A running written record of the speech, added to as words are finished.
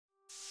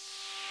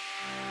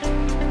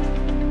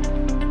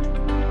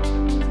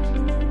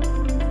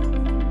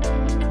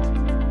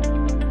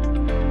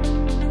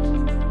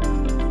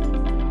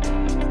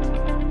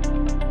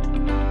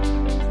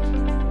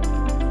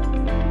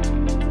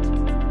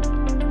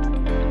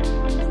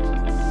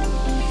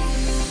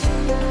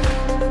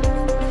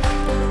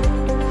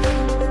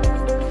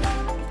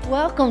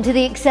Welcome to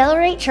the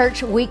Accelerate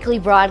Church weekly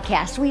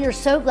broadcast. We are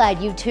so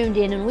glad you tuned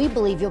in, and we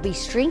believe you'll be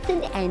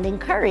strengthened and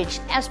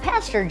encouraged as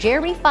Pastor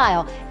Jeremy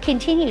File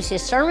continues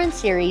his sermon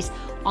series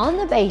on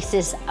the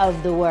basis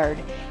of the Word.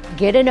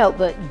 Get a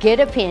notebook, get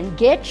a pen,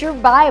 get your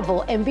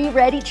Bible, and be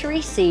ready to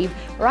receive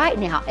right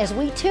now as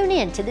we tune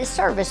in to this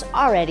service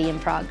already in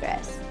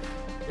progress.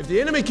 If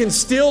the enemy can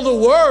steal the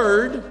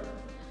Word,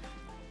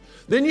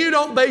 then you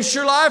don't base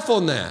your life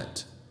on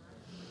that.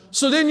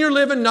 So then you're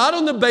living not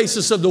on the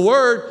basis of the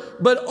Word,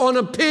 but on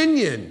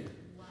opinion.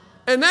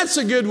 And that's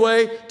a good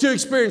way to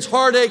experience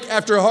heartache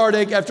after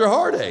heartache after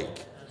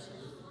heartache.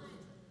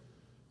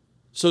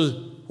 So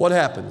what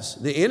happens?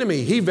 The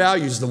enemy, he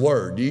values the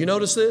Word. Do you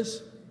notice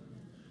this?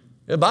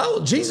 The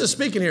Bible, Jesus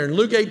speaking here in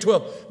Luke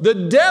 8:12, the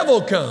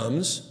devil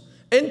comes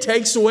and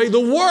takes away the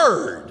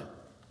Word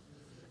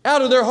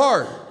out of their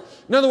heart.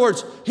 In other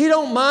words, he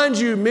don't mind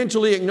you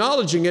mentally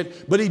acknowledging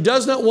it, but he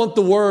does not want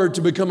the Word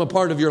to become a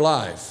part of your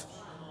life.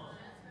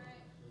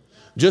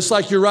 Just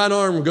like your right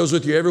arm goes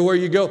with you everywhere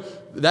you go,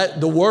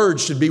 the Word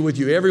should be with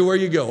you everywhere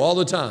you go, all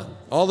the time,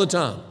 all the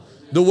time.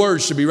 The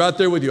Word should be right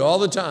there with you all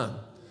the time,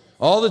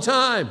 all the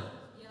time.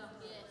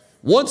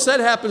 Once that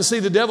happens, see,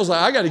 the devil's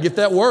like, I got to get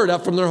that Word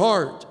out from their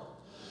heart.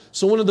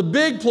 So one of the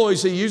big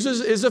ploys he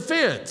uses is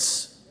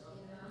offense,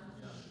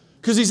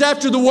 because he's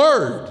after the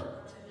Word.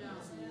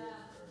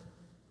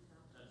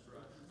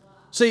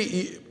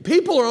 See,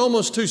 people are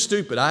almost too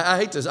stupid. I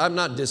hate this. I'm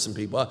not dissing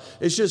people.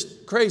 It's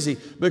just crazy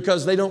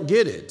because they don't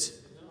get it.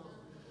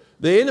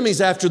 The enemy's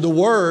after the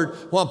Word,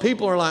 while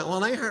people are like, well,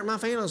 they hurt my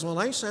feelings. Well,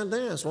 they said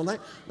this. Well,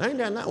 they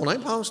done that. Well,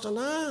 they posted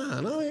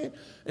that.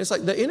 It's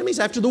like the enemy's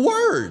after the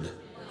Word.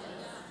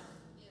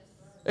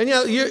 And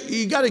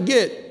you got to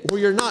get where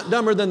you're not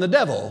dumber than the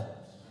devil.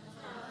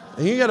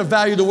 And you got to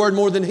value the Word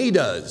more than he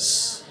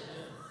does.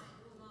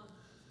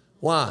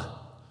 Why?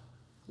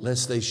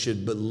 Lest they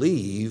should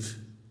believe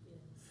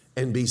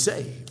and be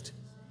saved.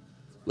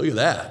 Look at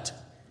that.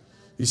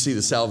 You see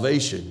the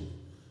salvation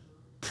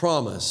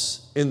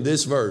promise in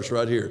this verse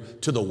right here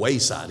to the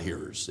wayside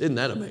hearers. Isn't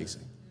that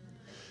amazing?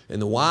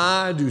 And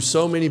why do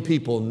so many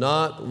people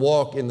not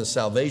walk in the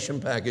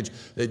salvation package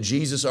that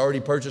Jesus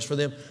already purchased for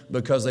them?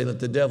 Because they let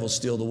the devil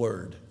steal the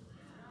Word.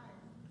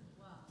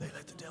 They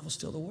let the devil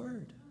steal the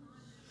Word.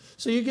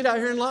 So you get out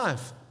here in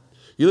life,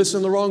 you listen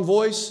to the wrong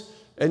voice,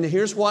 and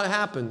here's what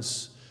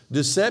happens.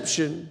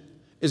 Deception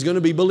is going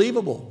to be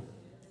believable.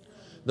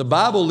 The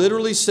Bible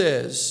literally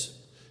says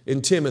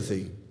in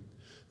Timothy,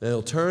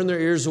 they'll turn their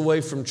ears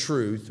away from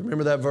truth.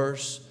 Remember that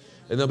verse?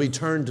 And they'll be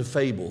turned to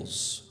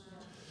fables.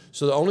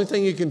 So the only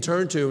thing you can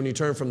turn to when you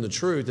turn from the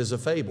truth is a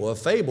fable. A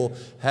fable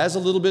has a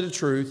little bit of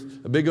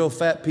truth, a big old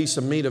fat piece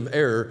of meat of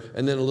error,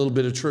 and then a little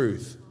bit of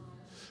truth.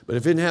 But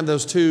if it didn't have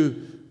those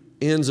two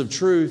ends of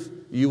truth,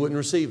 you wouldn't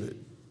receive it.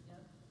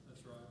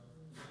 That's right.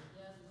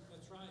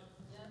 That's right.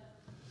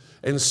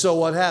 And so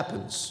what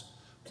happens?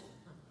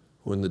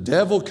 When the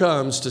devil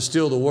comes to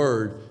steal the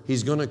Word,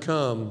 he's going to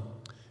come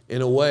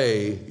in a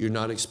way you're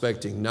not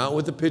expecting. Not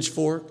with the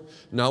pitchfork,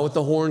 not with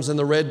the horns and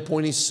the red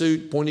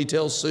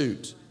ponytail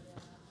suit.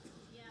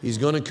 He's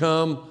going to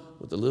come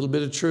with a little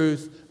bit of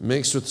truth,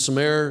 mixed with some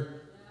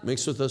error,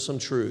 mixed with some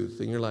truth.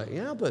 And you're like,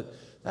 yeah, but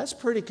that's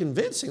pretty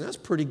convincing. That's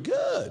pretty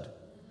good.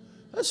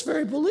 That's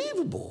very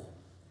believable.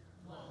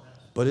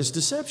 But it's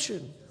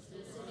deception.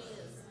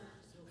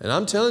 And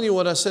I'm telling you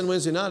what I said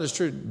Wednesday night is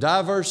true.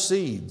 Diverse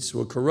seeds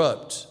will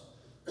corrupt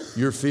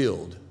your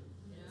field.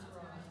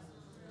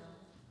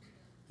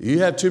 You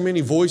have too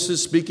many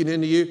voices speaking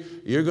into you,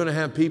 you're going to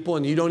have people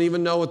and you don't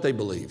even know what they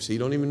believe. So you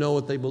don't even know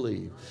what they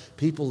believe.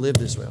 People live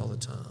this way all the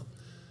time.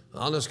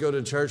 I'll just go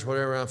to church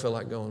whatever I feel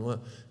like going. Well,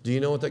 do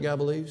you know what that guy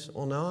believes?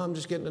 Well, no, I'm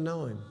just getting to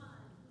know him.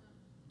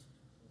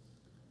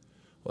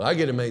 Well, I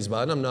get amazed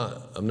by it. I'm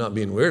not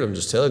being weird. I'm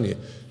just telling you.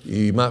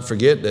 You might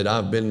forget that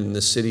I've been in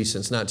this city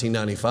since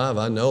 1995.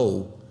 I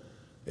know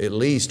at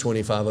least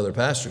 25 other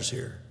pastors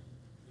here.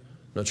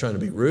 I'm not trying to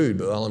be rude,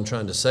 but all I'm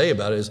trying to say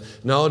about it is,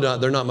 no,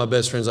 they're not my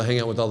best friends I hang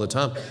out with all the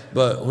time.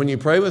 But when you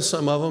pray with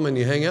some of them and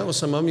you hang out with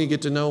some of them, you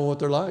get to know what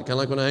they're like, kind of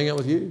like when I hang out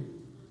with you.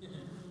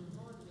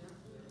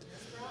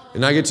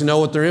 And I get to know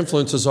what their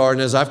influences are. And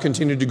as I've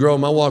continued to grow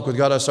in my walk with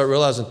God, I start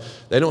realizing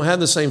they don't have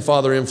the same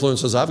father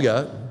influences I've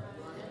got.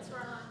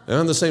 They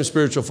don't have the same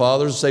spiritual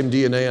fathers, the same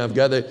DNA I've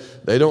got.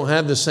 They don't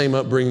have the same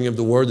upbringing of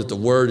the Word, that the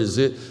Word is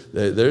it.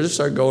 They just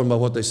start going by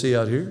what they see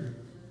out here.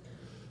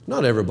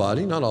 Not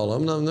everybody, not all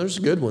of them. There's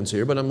good ones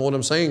here, but what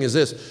I'm saying is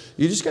this.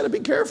 You just got to be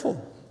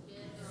careful.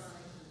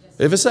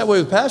 If it's that way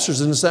with pastors,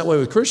 then it's that way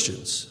with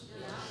Christians.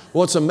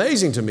 What's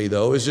amazing to me,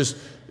 though, is just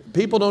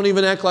people don't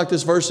even act like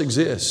this verse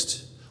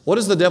exists. What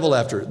is the devil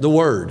after? The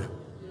Word.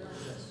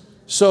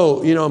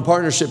 So, in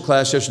partnership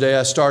class yesterday,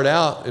 I start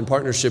out in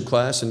partnership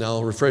class, and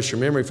I'll refresh your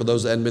memory for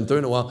those that hadn't been through it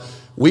in a while.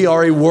 We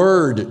are a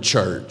Word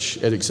church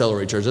at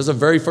Accelerate Church. That's the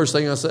very first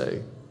thing I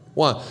say.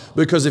 Why?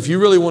 Because if you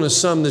really want to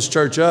sum this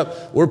church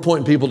up, we're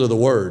pointing people to the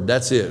Word.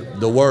 That's it.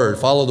 The Word.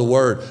 Follow the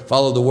Word.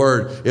 Follow the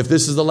Word. If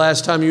this is the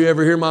last time you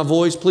ever hear my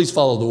voice, please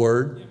follow the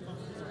Word.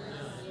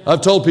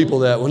 I've told people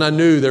that when I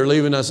knew they're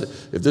leaving, I said,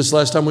 if this is the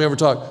last time we ever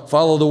talk,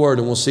 follow the word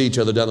and we'll see each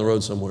other down the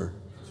road somewhere.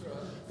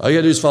 All you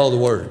got to do is follow the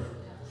word.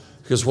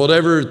 Because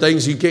whatever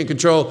things you can't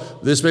control,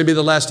 this may be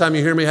the last time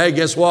you hear me. Hey,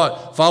 guess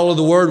what? Follow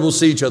the word. We'll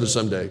see each other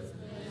someday.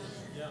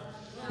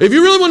 If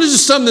you really want to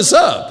just sum this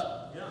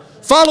up,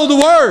 follow the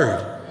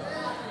word.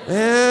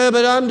 Yeah,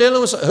 but I'm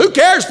dealing with, who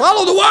cares?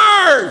 Follow the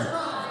word.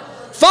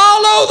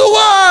 Follow the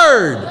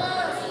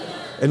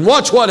word. And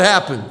watch what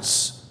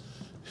happens.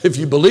 If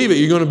you believe it,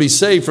 you're going to be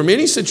saved from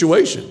any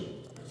situation.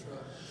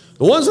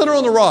 The ones that are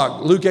on the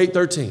rock, Luke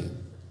 8:13,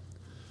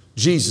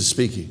 Jesus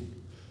speaking,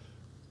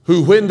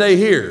 who when they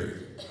hear,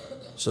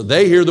 so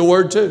they hear the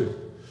word too.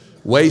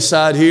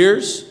 Wayside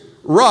hears,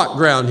 rock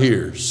ground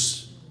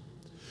hears.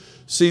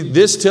 See,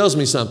 this tells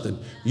me something.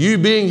 You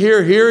being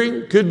here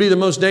hearing could be the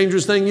most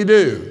dangerous thing you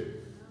do.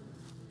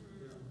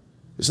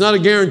 It's not a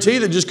guarantee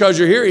that just because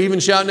you're here, even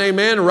shouting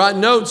amen or writing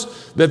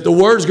notes, that the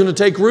word's going to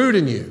take root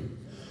in you.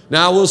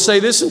 Now, I will say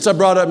this, since I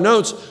brought up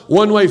notes,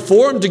 one way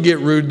for them to get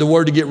rooted, the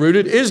word to get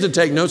rooted, is to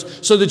take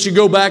notes so that you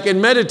go back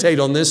and meditate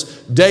on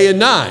this day and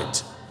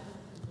night.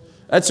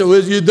 That's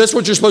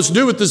what you're supposed to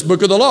do with this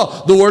book of the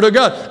law, the Word of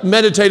God.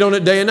 Meditate on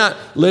it day and night.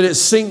 Let it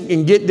sink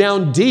and get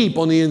down deep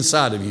on the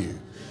inside of you.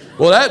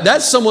 Well,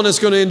 that's someone that's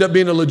going to end up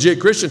being a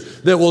legit Christian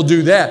that will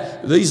do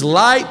that. These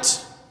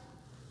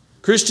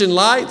Christian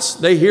lights,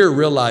 they hear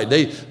real light.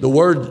 The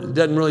Word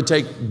doesn't really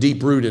take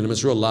deep root in them.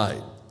 It's real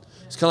light.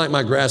 It's kind of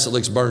like my grass that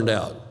looks burned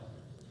out.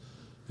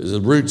 Because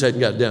the roots hadn't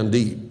got down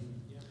deep.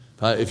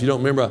 If you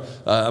don't remember,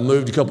 I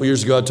moved a couple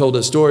years ago. I told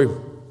that story.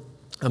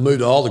 I moved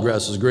to all the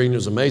grass was green. It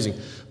was amazing.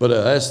 But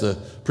I asked the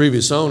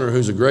previous owner,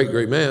 who's a great,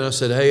 great man, I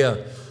said, hey,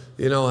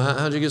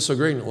 how'd you get so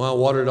green? Well, I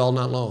watered it all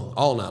night long.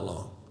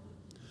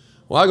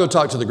 Well, I go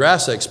talk to the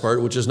grass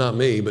expert, which is not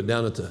me, but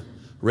down at the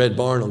Red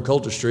Barn on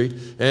Coulter Street.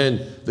 And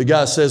the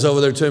guy says over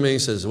there to me, he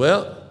says,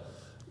 well,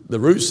 the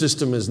root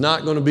system is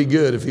not going to be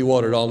good if you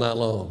water it all night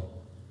long.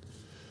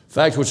 In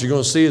fact, what you're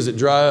going to see is it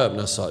dry up.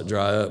 And I saw it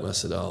dry up, and I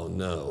said, oh,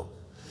 no.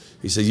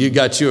 He said, you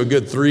got you a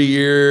good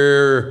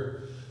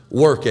 3-year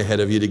work ahead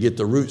of you to get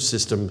the root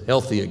system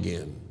healthy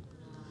again.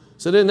 I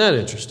said, isn't that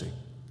interesting?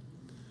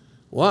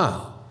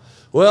 Wow.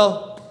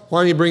 Well,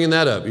 why are you bringing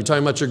that up? You're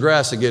talking about your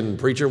grass again,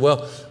 preacher.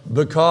 Well,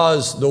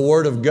 because the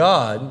Word of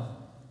God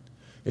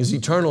is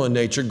eternal in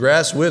nature.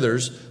 Grass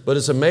withers, but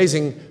it's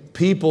amazing.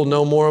 People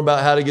know more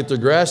about how to get their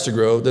grass to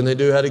grow than they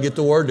do how to get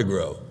the Word to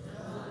grow.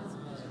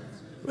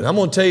 But I'm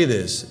going to tell you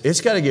this.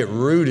 It's got to get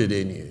rooted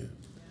in you.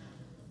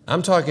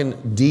 I'm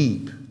talking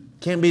deep.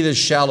 Can't be this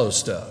shallow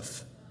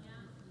stuff.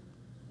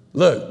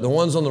 Look, the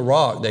ones on the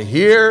rock, they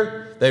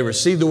hear, they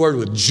receive the word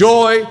with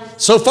joy.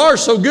 So far,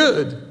 so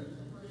good.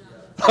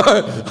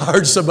 I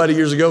heard somebody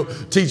years ago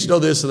teaching all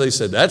this, and they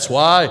said, that's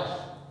why.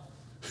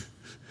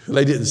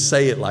 They didn't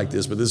say it like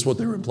this, but this is what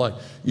they were implying.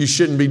 You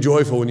shouldn't be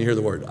joyful when you hear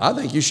the word. I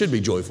think you should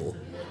be joyful.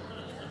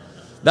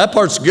 That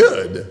part's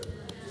good.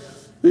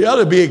 You ought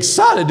to be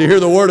excited to hear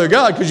the Word of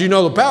God because you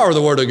know the power of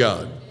the Word of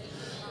God.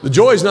 The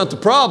joy is not the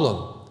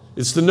problem.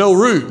 It's the no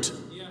root.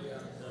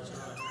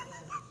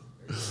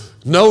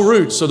 No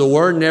root. So the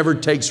Word never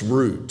takes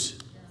root.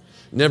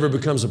 Never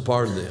becomes a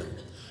part of them.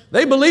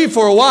 They believe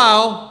for a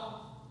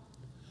while,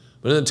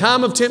 but in the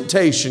time of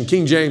temptation,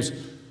 King James,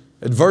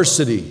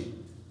 adversity,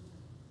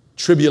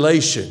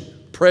 tribulation,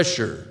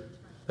 pressure,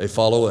 they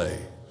fall away.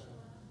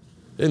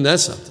 Isn't that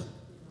something?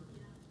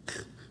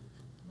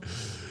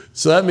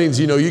 So that means,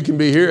 you can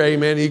be here,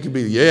 amen. You can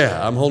be,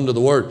 yeah, I'm home to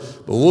the Word.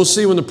 But we'll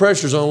see when the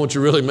pressure's on what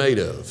you're really made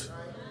of.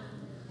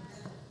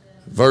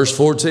 Verse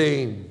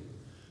 14.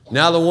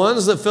 Now the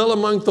ones that fell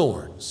among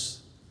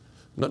thorns.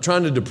 I'm not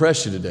trying to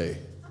depress you today.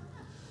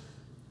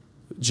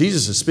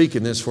 Jesus is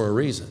speaking this for a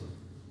reason.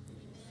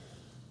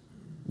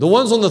 The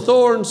ones on the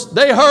thorns,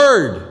 they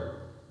heard.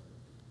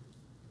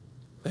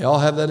 They all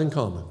have that in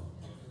common.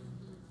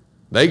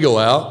 They go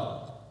out.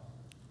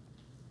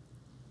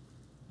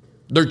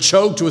 They're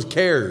choked with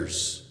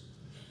cares,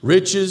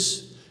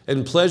 riches,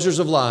 and pleasures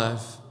of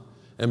life,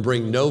 and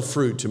bring no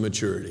fruit to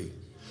maturity.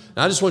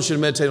 Now, I just want you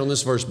to meditate on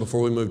this verse before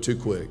we move too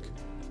quick.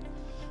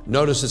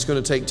 Notice it's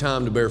going to take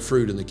time to bear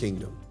fruit in the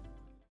kingdom.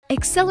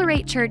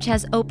 Accelerate Church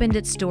has opened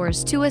its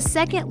doors to a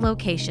second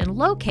location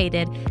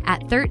located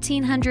at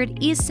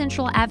 1300 East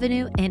Central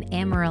Avenue in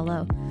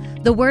Amarillo.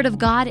 The Word of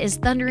God is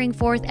thundering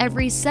forth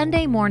every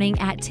Sunday morning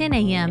at 10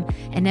 a.m.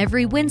 and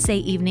every Wednesday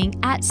evening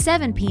at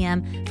 7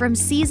 p.m. from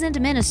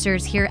seasoned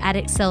ministers here at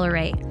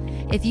Accelerate.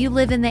 If you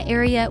live in the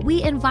area,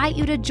 we invite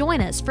you to join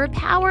us for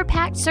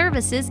power-packed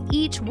services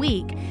each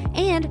week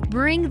and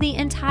bring the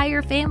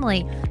entire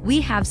family.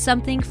 We have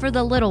something for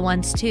the little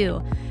ones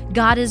too.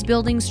 God is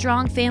building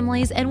strong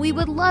families, and we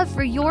would love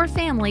for your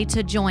family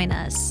to join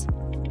us.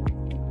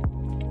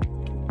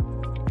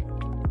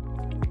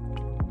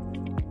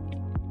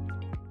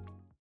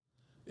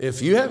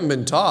 If you haven't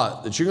been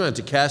taught that you're going to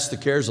have to cast the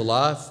cares of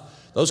life,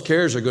 those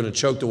cares are going to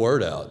choke the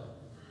word out.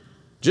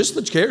 Just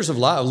the cares of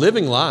life,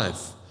 living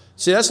life.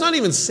 See, that's not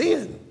even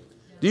sin.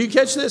 Do you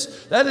catch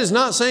this? That is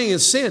not saying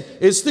it's sin.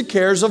 It's the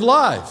cares of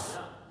life.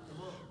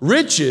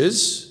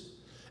 Riches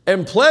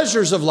and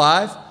pleasures of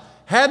life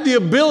had the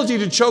ability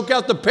to choke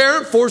out the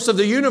parent force of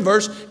the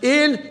universe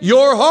in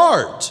your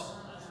heart.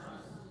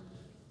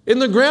 In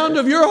the ground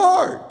of your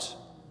heart.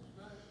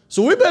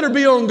 So we better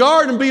be on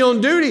guard and be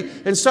on duty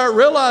and start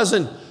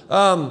realizing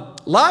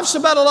life's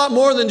about a lot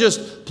more than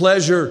just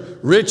pleasure,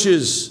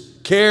 riches,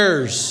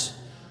 cares.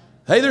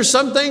 Hey, there's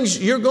some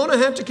things you're going to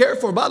have to care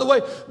for. By the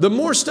way, the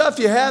more stuff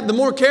you have, the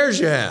more cares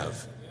you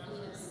have.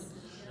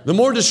 The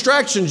more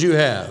distractions you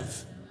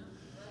have.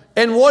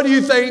 And what do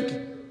you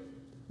think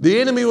the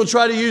enemy will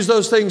try to use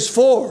those things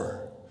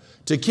for?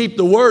 To keep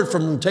the word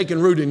from taking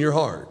root in your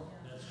heart.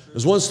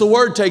 Because once the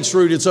word takes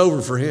root, it's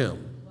over for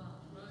him.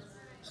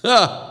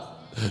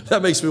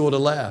 That makes me want to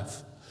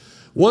laugh.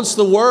 Once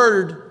the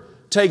word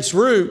takes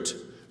root,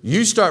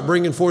 you start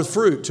bringing forth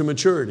fruit to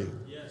maturity.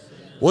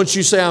 Once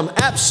you say, I'm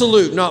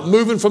absolute, not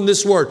moving from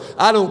this word.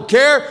 I don't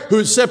care who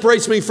it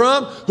separates me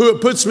from, who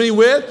it puts me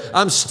with.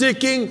 I'm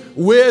sticking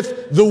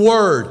with the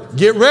word.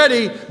 Get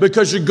ready,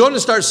 because you're going to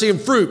start seeing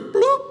fruit.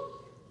 Bloop,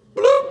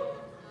 bloop,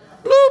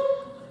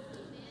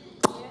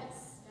 bloop.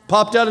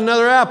 Popped out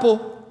another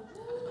apple.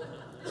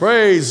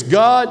 Praise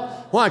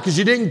God. Why? Because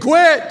you didn't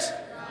quit.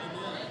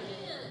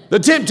 The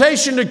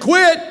temptation to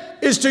quit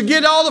is to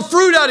get all the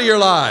fruit out of your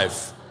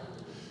life.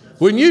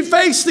 When you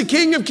face the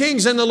King of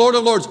Kings and the Lord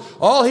of Lords,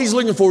 all he's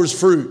looking for is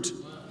fruit.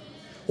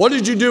 What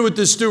did you do with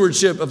this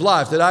stewardship of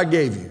life that I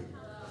gave you?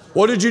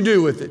 What did you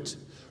do with it?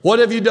 What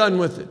have you done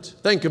with it?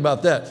 Think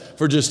about that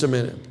for just a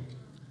minute.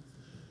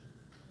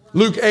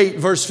 Luke 8,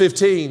 verse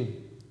 15.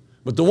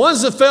 But the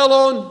ones that fell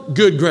on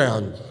good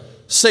ground,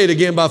 say it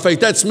again by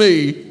faith, that's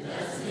me.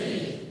 That's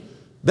me.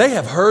 They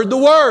have heard the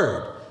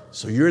word.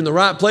 So you're in the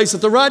right place at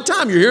the right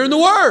time. You're hearing the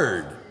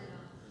word.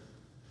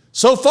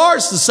 So far,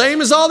 it's the same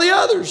as all the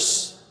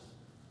others.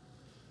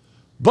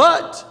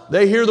 But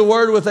they hear the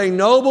word with a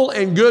noble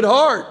and good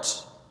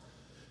heart.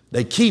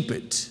 They keep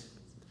it.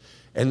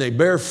 And they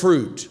bear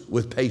fruit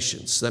with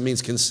patience. That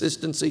means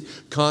consistency,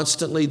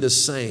 constantly the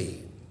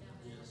same.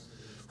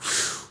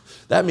 Whew.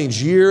 That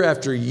means year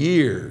after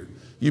year,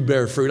 you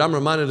bear fruit. I'm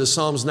reminded of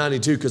Psalms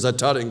 92 because I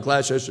taught it in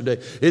class yesterday.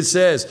 It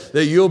says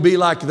that you'll be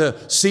like the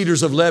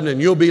cedars of Lebanon.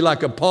 You'll be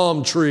like a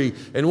palm tree.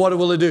 And what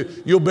will it do?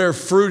 You'll bear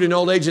fruit in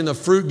old age, and the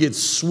fruit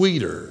gets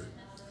sweeter.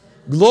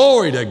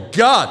 Glory to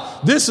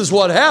God. This is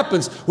what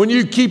happens when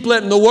you keep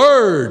letting the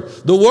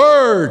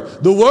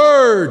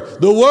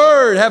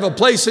word have a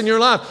place in your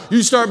life.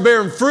 You start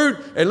bearing fruit,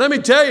 and let me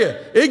tell you,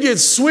 it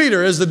gets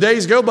sweeter as the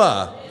days go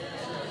by.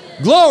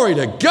 Glory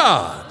to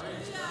God.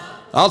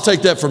 I'll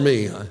take that for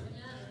me. I'll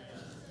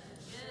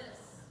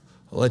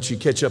let you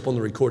catch up on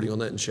the recording on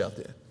that and shout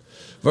that.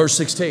 Verse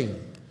 16.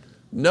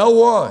 No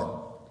one,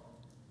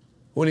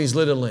 when he's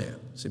lit a lamp.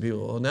 See,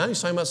 people, well, now he's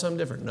talking about something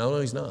different. No,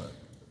 he's not.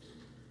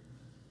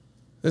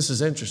 This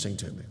is interesting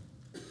to me.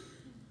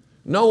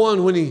 No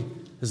one, when he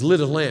has lit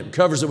a lamp,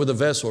 covers it with a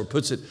vessel or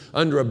puts it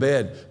under a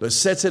bed, but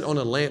sets it on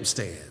a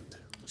lampstand.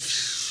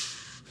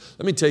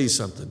 Let me tell you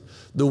something.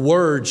 The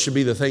word should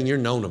be the thing you're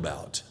known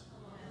about.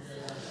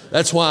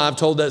 That's why I've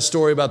told that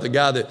story about the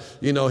guy that,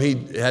 he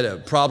had a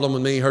problem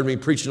with me. He heard me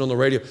preaching on the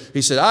radio.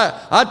 He said,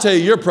 I tell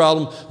you your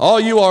problem. All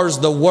you are is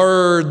the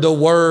word, the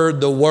word,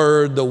 the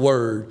word, the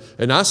word.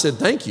 And I said,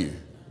 thank you.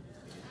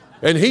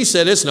 And he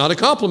said, it's not a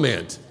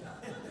compliment.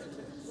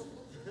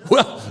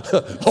 Well,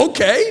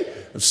 okay.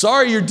 I'm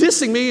sorry you're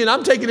dissing me and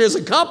I'm taking it as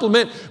a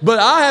compliment. But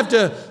I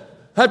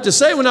have to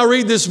say, when I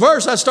read this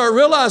verse, I start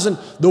realizing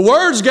the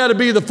word's got to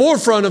be the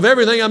forefront of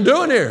everything I'm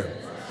doing here.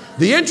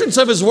 The entrance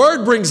of his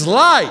word brings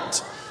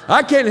light.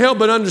 I can't help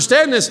but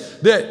understand this,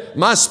 that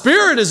my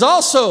spirit is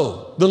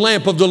also the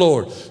lamp of the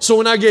Lord. So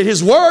when I get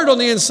his word on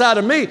the inside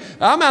of me,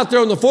 I'm out there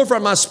on the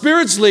forefront. My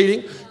spirit's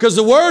leading because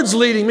the word's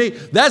leading me.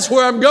 That's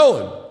where I'm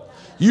going.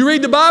 You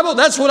read the Bible,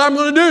 that's what I'm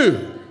going to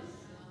do.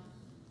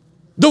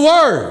 The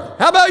word.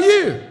 How about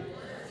you?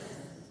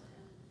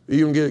 Are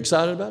you going to get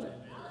excited about it?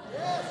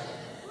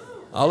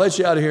 I'll let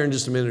you out of here in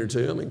just a minute or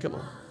two. I mean, come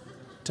on.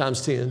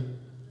 Times 10.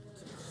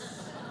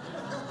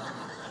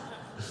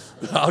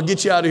 I'll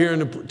get you out of here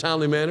in a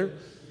timely manner.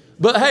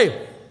 But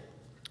hey,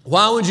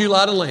 why would you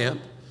light a lamp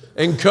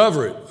and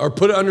cover it or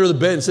put it under the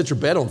bed and set your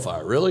bed on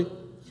fire? Really?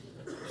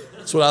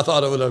 That's what I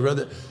thought of when I read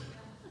that.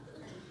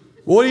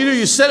 What do?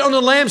 You set it on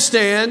a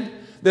lampstand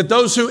that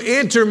those who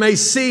enter may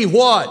see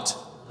what?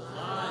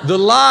 The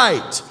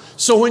light.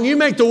 So when you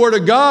make the Word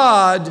of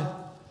God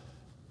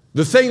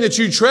the thing that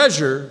you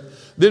treasure,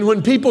 then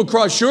when people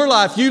cross your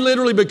life, you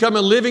literally become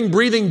a living,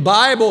 breathing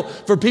Bible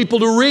for people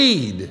to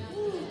read.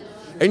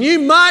 And you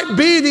might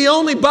be the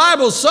only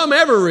Bible some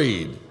ever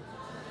read.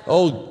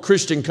 Old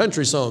Christian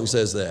country song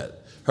says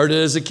that. Heard it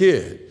as a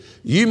kid.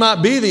 You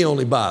might be the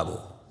only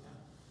Bible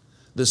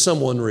that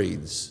someone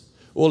reads.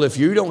 Well, if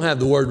you don't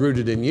have the Word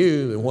rooted in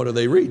you, then what are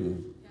they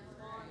reading?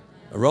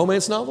 A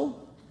romance novel?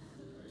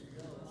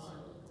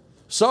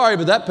 Sorry,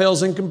 but that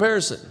pales in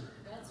comparison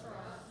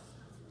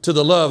to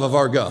the love of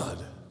our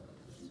God.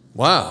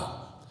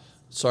 Wow.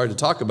 Sorry to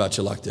talk about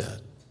you like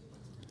that.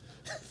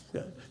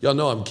 Y'all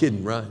know I'm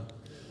kidding, right?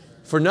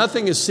 For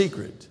nothing is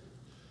secret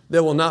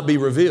that will not be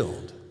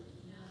revealed.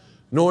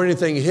 nor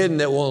anything hidden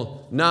that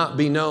will not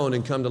be known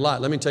and come to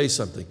light. Let me tell you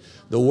something.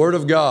 The Word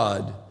of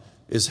God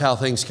is how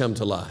things come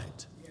to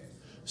light.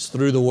 It's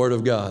through the Word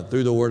of God,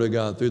 through the Word of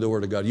God, through the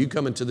Word of God. You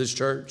come into this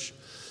church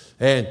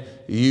and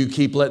you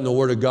keep letting the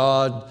Word of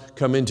God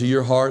come into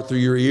your heart through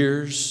your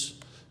ears.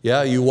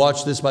 Yeah, you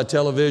watch this by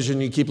television,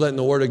 you keep letting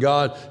the Word of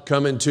God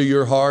come into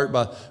your heart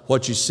by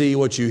what you see,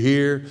 what you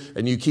hear,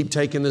 and you keep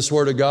taking this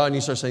Word of God and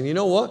you start saying, you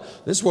know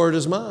what? This Word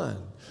is mine.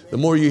 The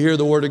more you hear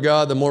the Word of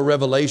God, the more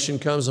revelation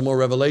comes. The more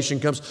revelation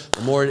comes,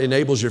 the more it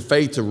enables your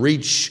faith to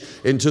reach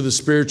into the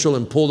spiritual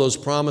and pull those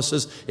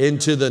promises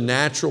into the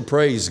natural.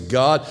 Praise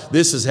God.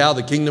 This is how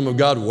the kingdom of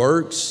God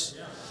works.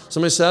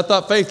 Somebody said, I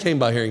thought faith came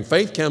by hearing.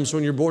 Faith comes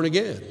when you're born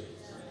again.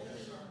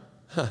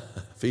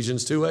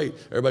 Ephesians 2:8.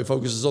 Everybody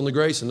focuses on the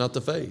grace and not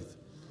the faith.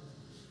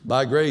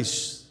 By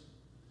grace,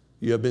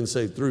 you have been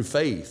saved through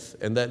faith,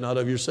 and that not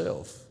of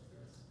yourself.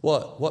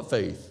 What? What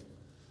faith?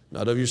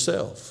 Not of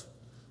yourself.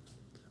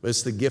 But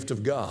it's the gift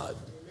of God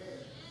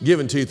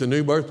given to you at the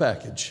new birth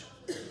package.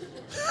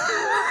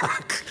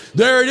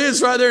 There it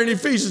is right there in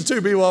Ephesians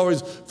 2. People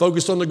always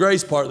focus on the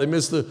grace part. They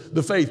miss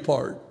the faith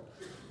part.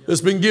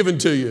 It's been given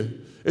to you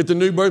at the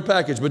new birth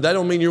package, but that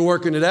don't mean you're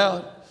working it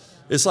out.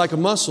 It's like a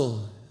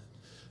muscle.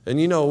 And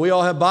you know, we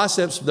all have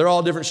biceps. They're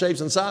all different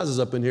shapes and sizes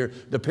up in here,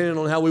 depending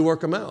on how we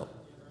work them out.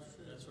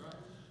 That's right.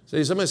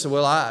 See, somebody said,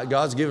 well,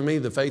 God's given me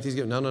the faith He's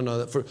given.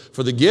 No.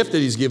 For the gift that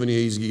He's given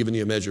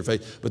you a measure of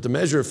faith. But the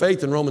measure of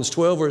faith in Romans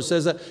 12, where it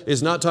says that,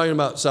 is not talking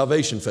about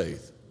salvation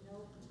faith.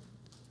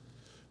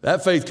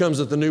 That faith comes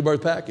at the new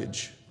birth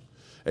package.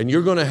 And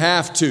you're going to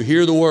have to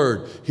hear the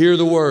Word, hear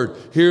the Word,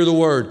 hear the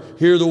Word,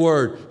 hear the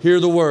Word, hear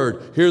the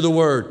Word, hear the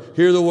Word,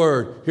 hear the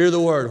Word, hear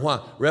the Word. Why?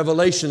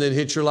 Revelation then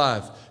hits your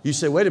life. You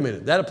say, wait a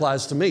minute, that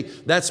applies to me.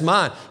 That's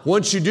mine.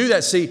 Once you do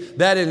that, see,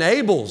 that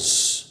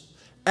enables,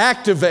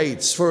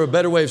 activates, for a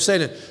better way of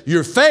saying it,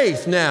 your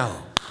faith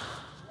now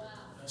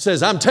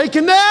says, I'm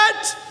taking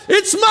that.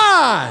 It's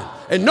mine.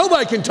 And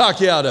nobody can talk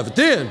you out of it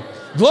then.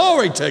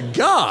 Glory to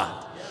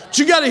God. But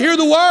you got to hear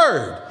the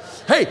Word.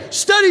 Hey,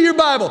 study your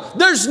Bible.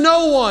 There's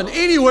no one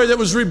anywhere that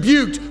was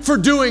rebuked for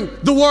doing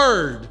the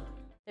Word.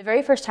 The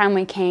very first time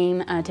we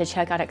came to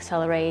check out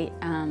Accelerate,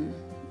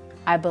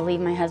 I believe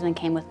my husband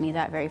came with me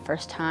that very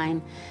first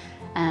time,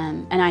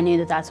 and I knew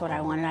that that's what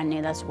I wanted. I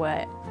knew that's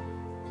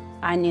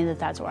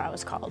where I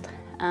was called.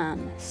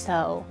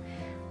 So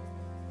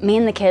me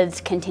and the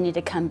kids continued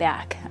to come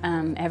back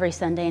every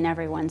Sunday and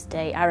every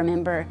Wednesday. I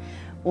remember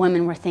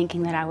women were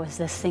thinking that I was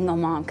this single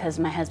mom because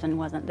my husband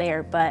wasn't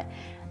there, but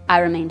I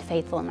remained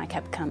faithful and I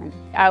kept coming.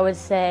 I would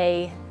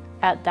say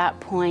at that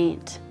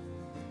point,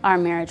 our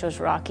marriage was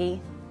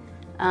rocky.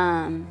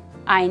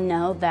 I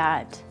know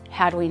that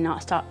had we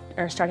not stopped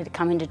or started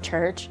coming to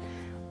church,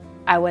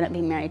 I wouldn't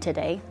be married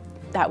today.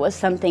 That was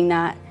something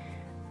that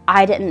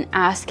I didn't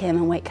ask him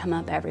and wake him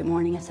up every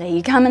morning and say,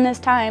 you coming this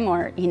time?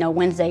 Or, you know,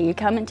 Wednesday, you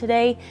coming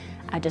today?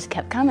 I just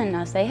kept coming and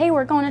I'd say, hey,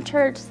 we're going to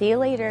church, see you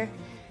later.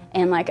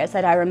 And like I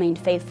said, I remained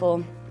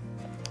faithful.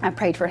 I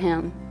prayed for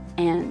him.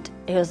 And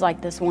it was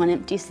like this one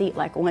empty seat,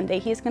 like one day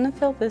he's gonna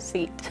fill this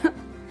seat.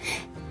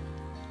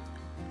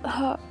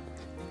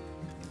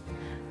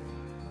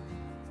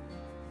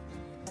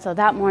 So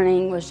that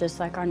morning was just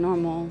like our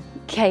normal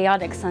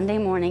chaotic Sunday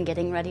morning,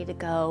 getting ready to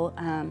go.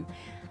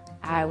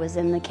 I was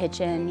in the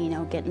kitchen, you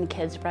know, getting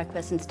kids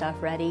breakfast and stuff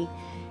ready,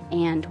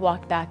 and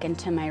walked back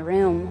into my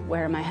room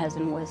where my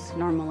husband was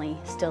normally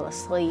still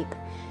asleep,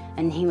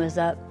 and he was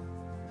up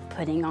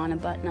putting on a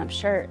button-up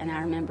shirt, and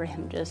I remember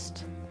him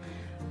just,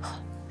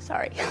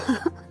 sorry.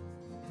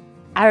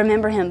 I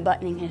remember him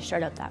buttoning his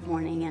shirt up that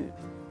morning, and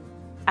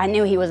I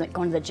knew he wasn't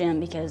going to the gym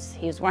because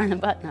he was wearing a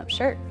button-up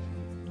shirt.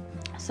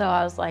 So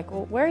I was like,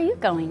 well, where are you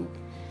going?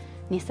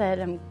 And he said,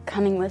 I'm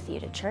coming with you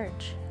to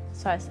church.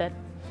 So I said,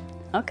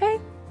 okay.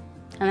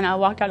 And then I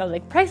walked out, I was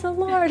like, praise the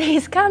Lord,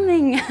 he's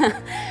coming.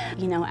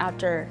 You know,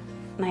 after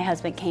my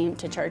husband came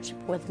to church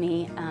with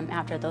me,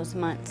 after those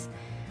months,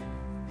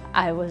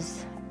 I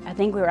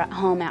think we were at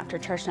home after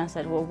church, and I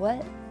said, well,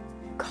 what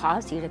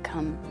caused you to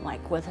come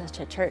like with us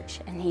to church?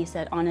 And he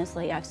said,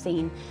 honestly, I've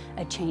seen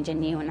a change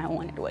in you and I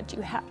wanted what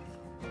you have.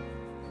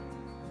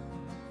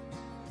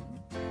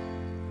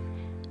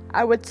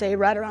 I would say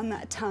right around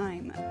that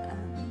time,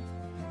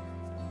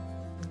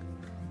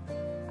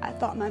 I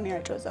thought my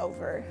marriage was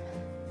over.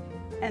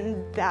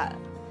 And that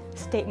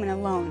statement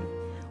alone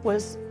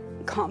was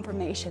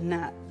confirmation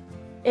that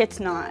it's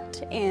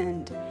not.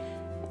 And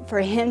for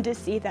him to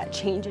see that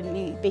change in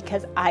me,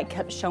 because I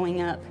kept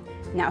showing up,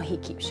 now he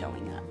keeps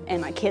showing up,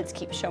 and my kids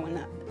keep showing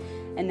up.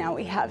 And now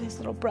we have his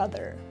little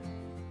brother.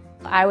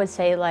 I would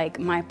say like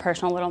my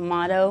personal little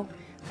motto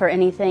for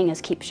anything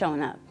is keep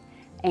showing up.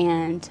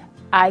 And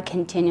I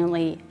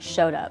continually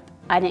showed up.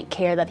 I didn't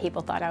care that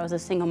people thought I was a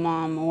single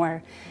mom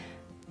or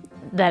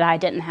that I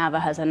didn't have a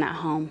husband at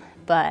home.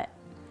 But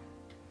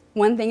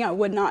one thing I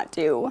would not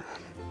do,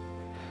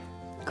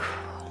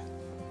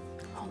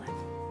 hold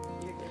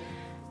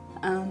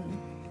on.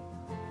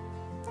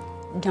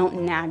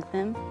 Don't nag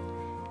them,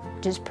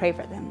 just pray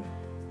for them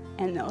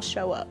and they'll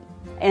show up.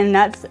 And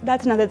that's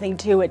another thing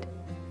too,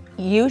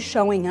 you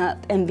showing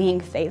up and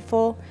being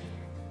faithful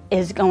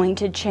is going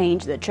to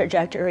change the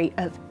trajectory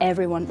of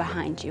everyone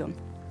behind you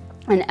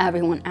and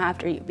everyone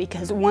after you.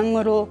 Because one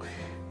little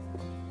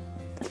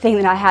thing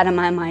that I had in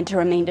my mind to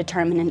remain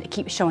determined and to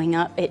keep showing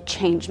up, it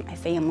changed my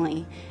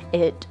family.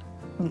 It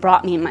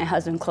brought me and my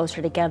husband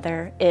closer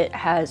together. It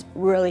has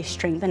really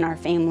strengthened our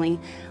family.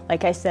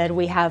 Like I said,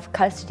 we have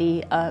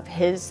custody of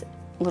his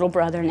little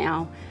brother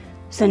now.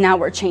 So now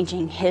we're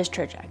changing his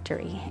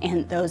trajectory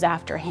and those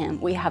after him.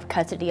 We have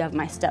custody of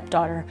my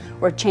stepdaughter.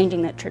 We're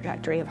changing the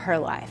trajectory of her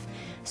life.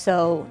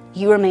 So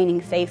you remaining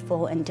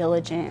faithful and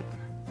diligent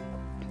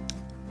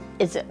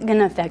is going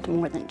to affect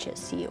more than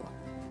just you.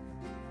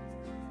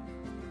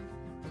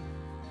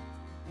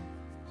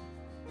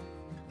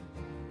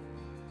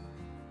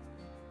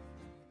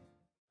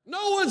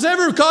 No one's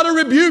ever caught a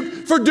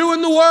rebuke for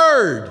doing the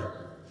word.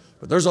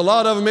 But there's a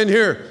lot of them in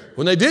here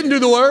when they didn't do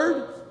the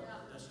word.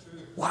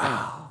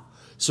 Wow.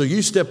 So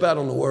you step out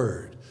on the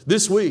word.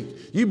 This week,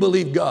 you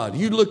believe God.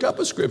 You look up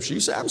a scripture.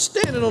 You say, I'm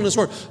standing on this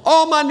word.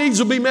 All my needs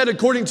will be met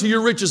according to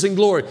your riches and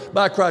glory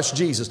by Christ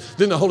Jesus.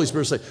 Then the Holy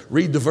Spirit will say,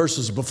 read the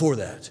verses before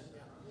that.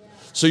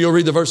 So you'll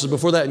read the verses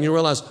before that and you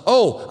realize,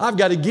 oh, I've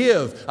got to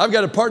give. I've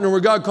got a partner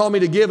where God called me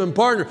to give and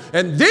partner.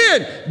 And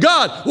then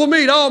God will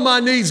meet all my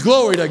needs.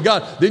 Glory to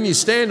God. Then you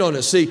stand on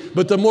it. See,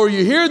 but the more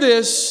you hear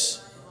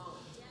this,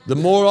 the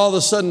more all of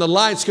a sudden the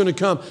light's going to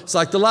come. It's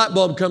like the light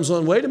bulb comes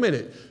on. Wait a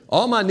minute.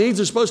 All my needs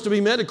are supposed to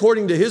be met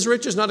according to his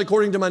riches, not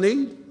according to my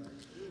need.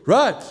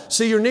 Right.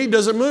 See, your need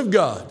doesn't move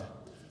God.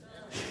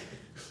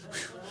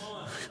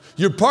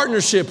 Your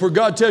partnership where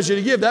God tells you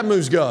to give, that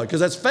moves God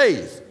because that's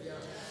faith.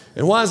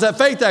 And why is that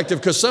faith active?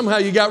 Because somehow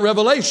you got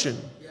revelation.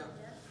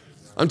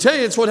 I'm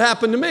telling you, it's what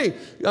happened to me.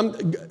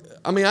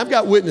 I've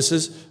got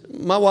witnesses.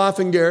 My wife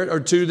and Garrett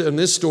are two in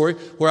this story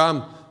where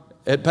I'm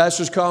at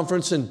pastor's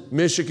conference in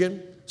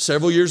Michigan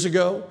several years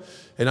ago.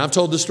 And I've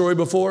told this story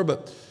before,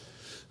 but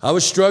I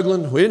was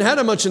struggling. We didn't have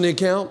that much in the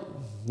account.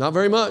 Not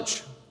very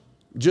much.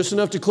 Just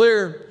enough to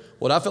clear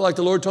what I felt like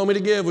the Lord told me to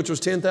give, which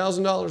was $10,000.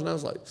 And I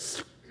was like,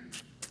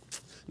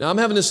 now I'm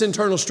having this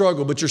internal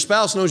struggle, but your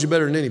spouse knows you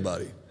better than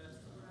anybody.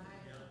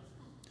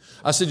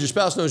 I said, your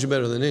spouse knows you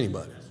better than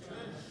anybody.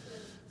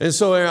 And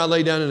so I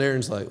lay down and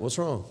Aaron's like, what's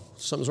wrong?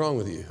 Something's wrong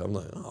with you. I'm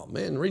like, oh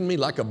man, reading me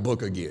like a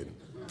book again.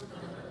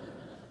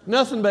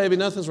 Nothing, baby,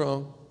 nothing's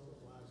wrong.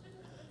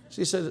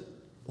 She said,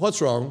 what's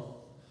wrong?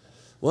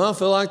 Well, I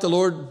feel like the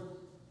Lord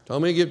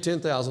told me to give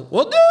 10,000.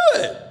 Well,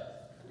 do it.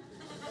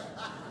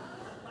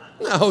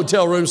 The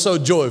hotel room's so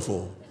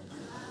joyful.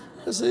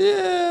 I said,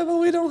 yeah, but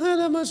we don't have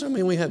that much. I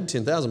mean, we have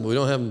 10,000, but we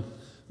don't have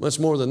much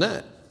more than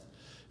that.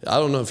 I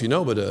don't know if you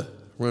know, but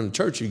run a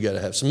church, you got to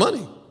have some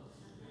money.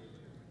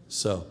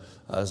 So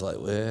I was like,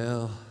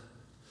 well,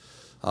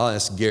 I'll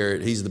ask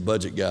Garrett. He's the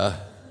budget guy.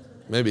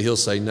 Maybe he'll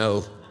say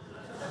no.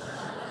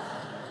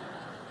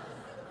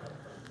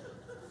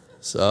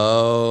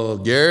 So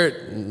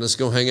Garrett, let's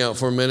go hang out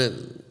for a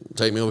minute.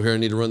 Take me over here. I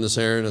need to run this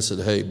errand. I said,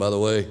 hey, by the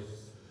way,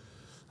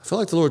 I feel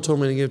like the Lord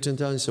told me to give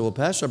 10,000. He said, well,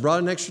 Pastor, I brought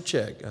an extra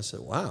check. I said,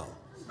 wow.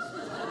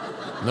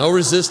 No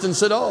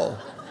resistance at all.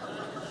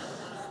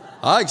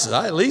 I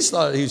at least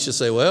thought he should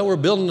say, well, we're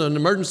building an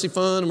emergency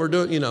fund and we're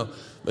doing,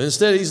 But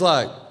instead he's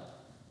like,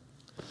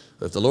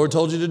 if the Lord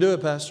told you to do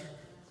it, Pastor.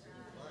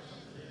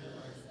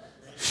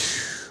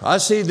 I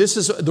see this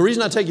is, the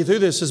reason I take you through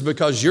this is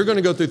because you're going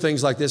to go through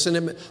things like this.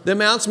 And the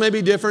amounts may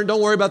be different.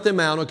 Don't worry about the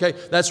amount, okay?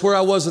 That's where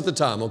I was at the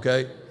time,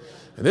 okay?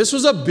 And this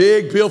was a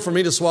big pill for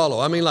me to swallow.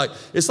 I mean,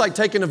 it's like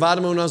taking a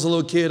vitamin when I was a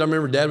little kid. I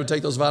remember Dad would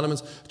take those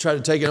vitamins. I tried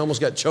to take it,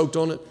 almost got choked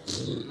on it.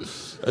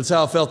 That's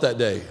how I felt that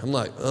day. I'm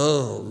like,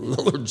 oh,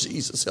 Lord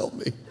Jesus, help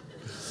me.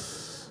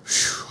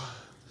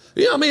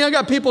 I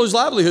got people whose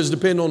livelihoods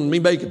depend on me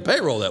making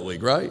payroll that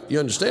week, right? You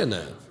understand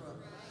that?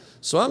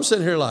 So I'm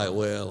sitting here like,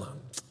 well,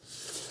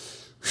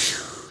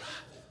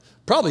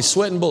 probably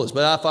sweating bullets.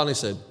 But I finally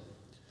said,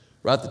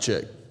 write the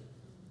check.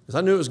 Because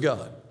I knew it was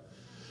God.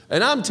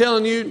 And I'm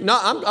telling you,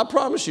 I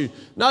promise you,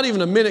 not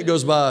even a minute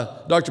goes by,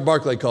 Dr.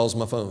 Barclay calls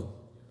my phone.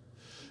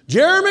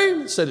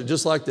 Jeremy, said it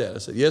just like that. I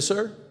said, yes,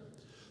 sir.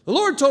 The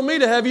Lord told me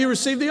to have you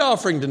receive the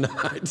offering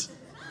tonight.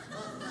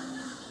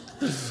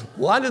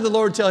 Why did the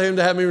Lord tell him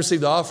to have me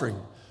receive the offering?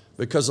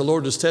 Because the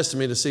Lord was testing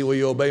me to see, will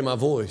you obey my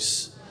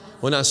voice?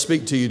 When I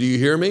speak to you, do you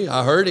hear me?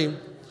 I heard him.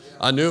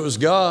 I knew it was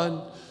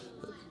God.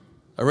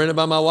 I ran it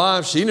by my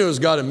wife. She knew it was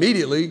God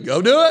immediately.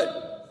 Go do it.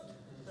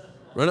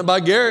 Run it by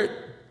Garrett.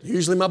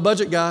 Usually my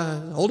budget guy.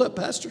 Hold up,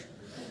 Pastor.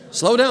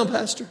 Slow down,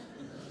 Pastor.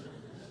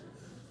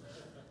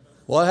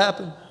 What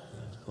happened?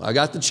 Well, I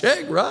got the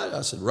check, right?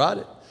 I said, write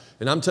it.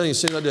 And I'm telling you,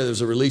 since I did,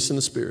 there's a release in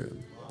the Spirit.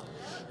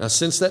 Now,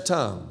 since that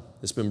time,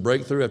 it's been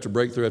breakthrough after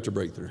breakthrough after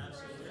breakthrough.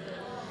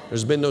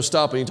 There's been no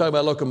stopping. You talk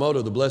about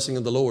locomotive, the blessing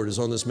of the Lord is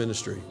on this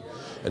ministry.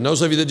 And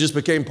those of you that just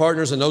became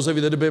partners and those of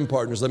you that have been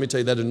partners, let me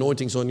tell you, that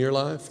anointing's on your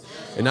life.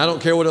 And I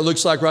don't care what it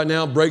looks like right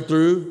now.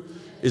 Breakthrough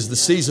is the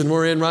season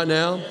we're in right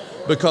now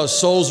because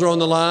souls are on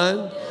the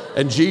line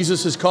and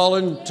Jesus is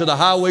calling to the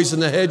highways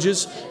and the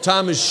hedges.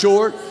 Time is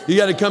short. You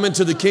got to come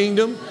into the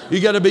kingdom.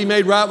 You got to be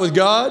made right with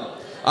God.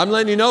 I'm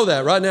letting you know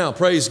that right now.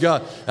 Praise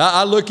God.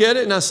 I look at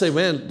it and I say,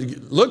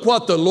 man, look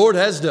what the Lord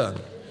has done.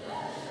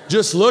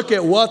 Just look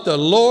at what the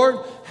Lord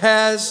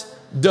has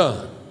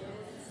done.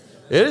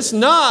 It's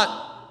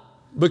not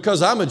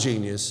because I'm a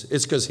genius.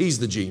 It's because He's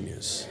the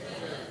genius.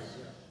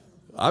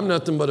 I'm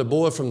nothing but a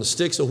boy from the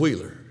sticks of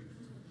Wheeler.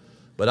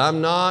 But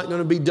I'm not going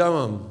to be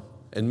dumb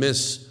and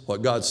miss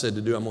what God said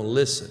to do. I'm going to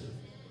listen.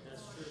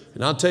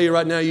 And I'll tell you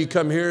right now, you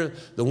come here,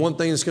 the one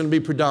thing that's going to be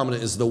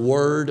predominant is the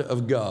Word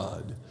of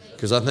God.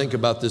 Because I think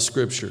about this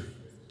scripture.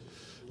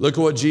 Look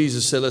at what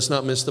Jesus said. Let's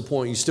not miss the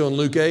point. You still in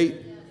Luke 8?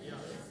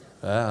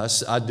 I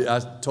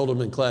told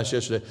them in class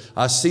yesterday,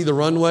 I see the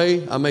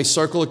runway. I may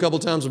circle a couple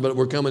times, but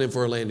we're coming in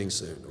for a landing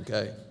soon,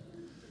 okay?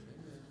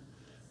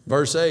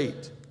 Verse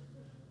 8.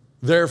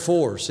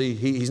 Therefore, see,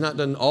 he's not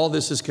done, all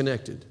this is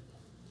connected.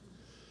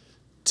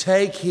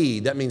 Take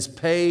heed. That means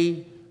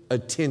pay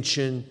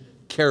attention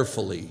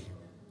carefully.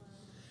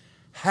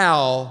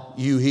 How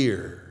you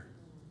hear.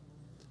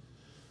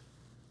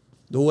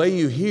 The way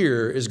you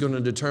hear is going to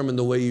determine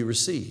the way you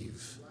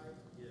receive.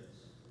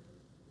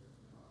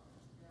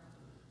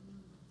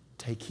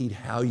 Take heed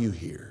how you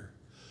hear.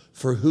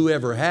 For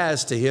whoever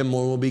has, to him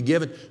more will be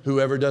given.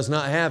 Whoever does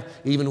not have,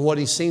 even what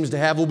he seems to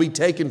have will be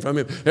taken from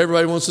him.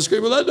 Everybody wants to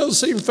scream, well, that doesn't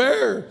seem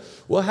fair.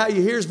 Well, how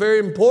you hear is very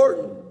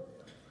important.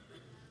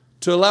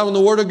 To allowing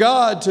the Word of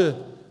God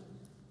to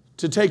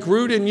take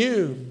root in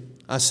you.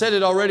 I said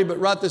it already, but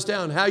write this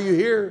down. How you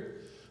hear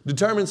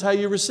determines how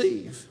you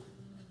receive.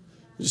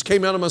 It just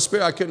came out of my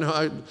spirit. I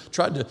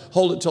tried to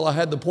hold it till I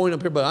had the point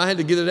up here, but I had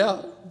to get it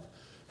out.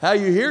 How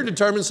you hear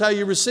determines how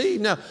you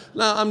receive. Now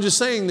I'm just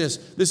saying this.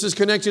 This is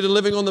connected to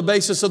living on the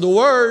basis of the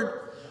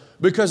Word,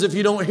 because if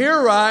you don't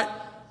hear right,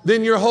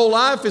 then your whole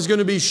life is going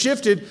to be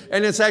shifted,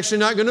 and it's actually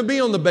not going to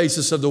be on the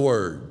basis of the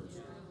Word,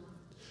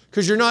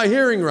 because you're not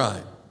hearing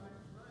right.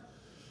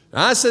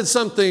 Now, I said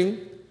something,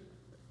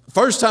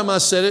 first time I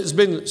said it, it's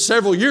been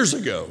several years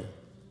ago.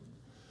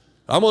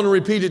 I'm going to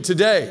repeat it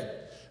today.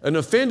 An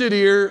offended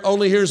ear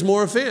only hears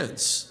more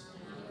offense.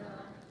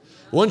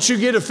 Once you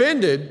get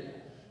offended,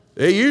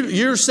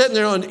 you're sitting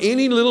there on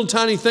any little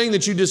tiny thing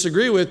that you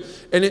disagree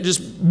with, and it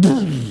just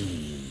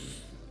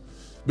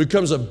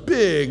becomes a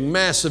big,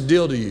 massive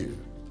deal to you.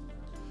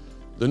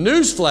 The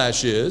news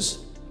flash is,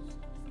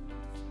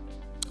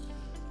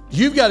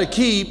 you've got to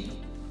keep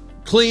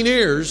clean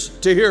ears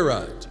to hear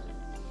right.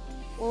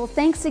 Well,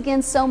 thanks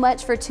again so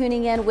much for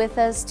tuning in with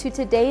us to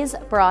today's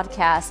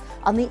broadcast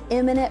on the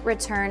imminent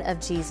return of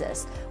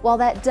Jesus. While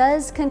that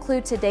does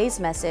conclude today's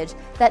message,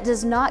 that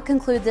does not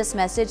conclude this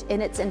message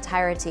in its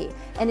entirety.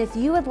 And if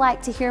you would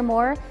like to hear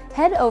more,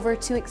 head over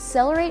to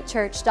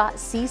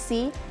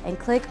acceleratechurch.cc and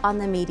click on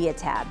the Media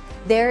tab.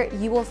 There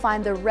you will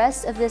find the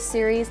rest of this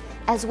series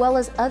as well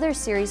as other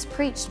series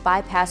preached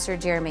by Pastor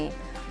Jeremy.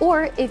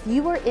 Or if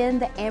you are in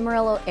the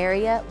Amarillo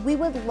area, we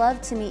would love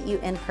to meet you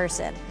in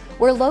person.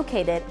 We're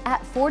located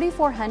at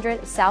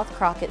 4400 South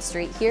Crockett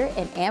Street here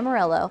in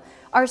Amarillo.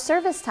 Our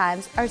service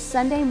times are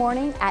Sunday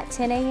morning at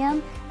 10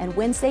 a.m. and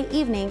Wednesday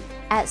evening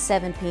at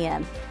 7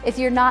 p.m. If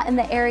you're not in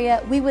the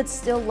area, we would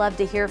still love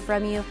to hear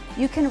from you.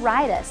 You can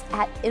write us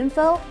at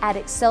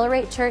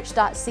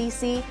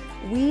info@acceleratechurch.cc.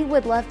 We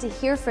would love to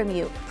hear from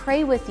you,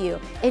 pray with you,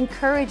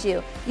 encourage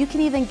you. You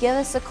can even give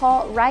us a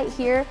call right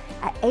here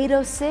at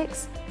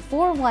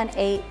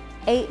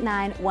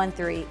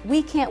 806-418-8913.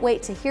 We can't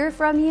wait to hear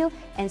from you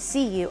and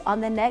see you on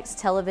the next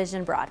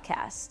television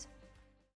broadcast.